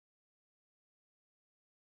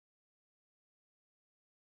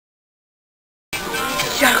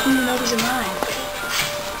know these are mine.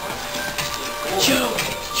 Joe.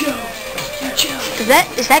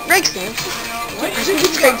 Is that Greg Samson? What? I think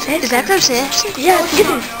it's Greg Samson. Is that Greg Samson? Yeah, it's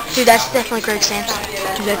him. Dude, that's definitely Greg Samson.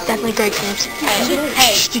 Dude, that's definitely Greg Samson.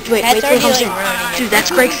 Hey, dude, wait till it comes in. Dude, that's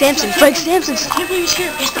Greg Samson. Greg Samson's. I can't believe he's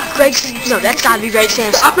here. No, that's gotta be Greg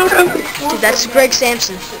Samson. Dude, that's Greg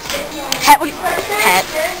Samson. Hat.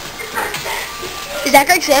 Is that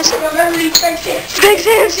Greg Samson? It's Greg Samson. It's Greg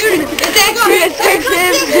Samson. Dude, it's Greg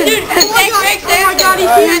Samson. Dude, it's Greg Samson. Oh my God,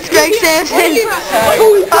 it's Greg Samson.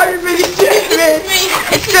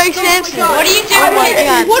 It's Greg Samson. What are you doing? Oh my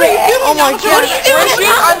God. What are you doing? Oh my God.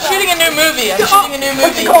 I'm shooting a new movie.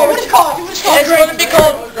 What's it called? It's going to be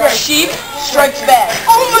called Sheep Strikes Back.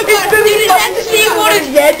 Oh my God, dude, is that the sequel to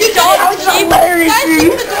Sheep?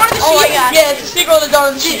 Oh my God. Yeah, it's the sequel to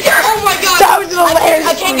Dawn of the Sheep. Oh my God. That was hilarious.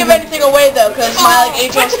 I can't give anything away though, because my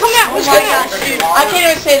age. When's it coming out? Oh my gosh, dude. I can't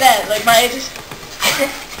even say that. Like my age is.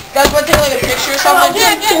 Guys, want to take like a picture or something?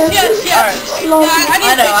 Yes. Alright.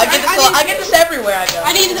 I know. I get this everywhere I go.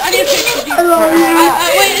 I need a picture.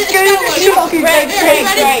 Wait, this is ready?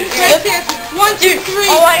 1, 2,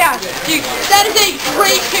 3. Oh my God. Dude, that is a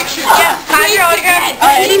great picture. Yeah. Can I get your autograph?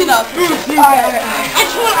 Alright, that's enough. I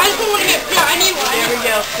just want to get. Yeah, I need one. There we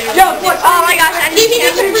go. Oh my gosh, I He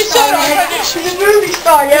needs a free soda. She's a movie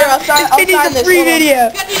star. Yeah, I'll sign this. Free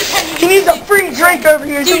video. He needs a free drink over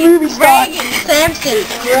here. He's a movie star. Greg Samson.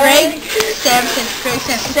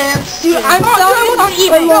 Dude, I'm selling on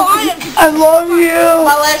eBay. I love you.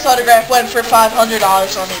 My last autograph went for $500 on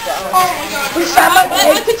eBay. Oh my God.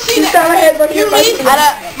 I could see that. You're amazing.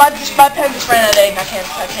 My pen just ran out of ink. I can't.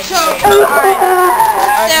 So,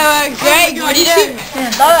 Greg, what are you doing?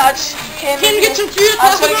 No, I just can't get some food. I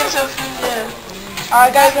just want to get some food. Yeah. Alright,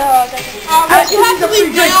 guys.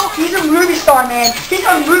 He's a movie star, man. He's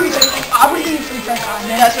a movie star. I would give you a free drink on,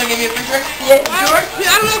 man. You guys want to give you a free drink? Yeah. I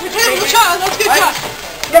don't know if you're terrible child. Let's get shot.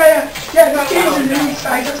 Yeah, no, he's a movie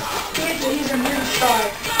star. He's a movie star. He's a movie star.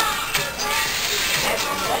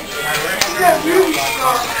 Thank you.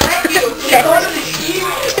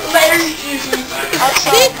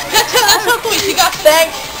 See? That's how cool you got.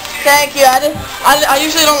 Thank you. I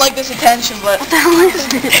usually don't like this attention, but What the hell is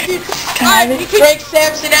it? Greg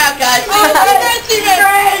Samson out, guys. Oh my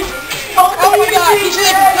God.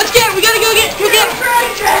 Let's get it. We gotta go get it.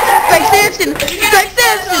 Greg Samson. Greg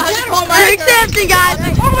Samson. Greg Samson, guys. I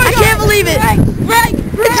can't believe it. Greg.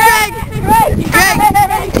 It's Greg.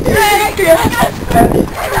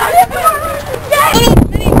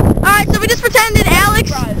 Alright, so we just pretended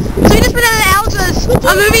Alex was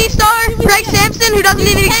a movie star, Greg Samson, who doesn't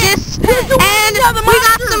even exist, and we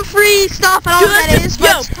got some free stuff. I don't know what that is,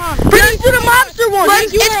 but Let's do the monster one.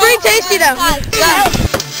 it's pretty tasty though.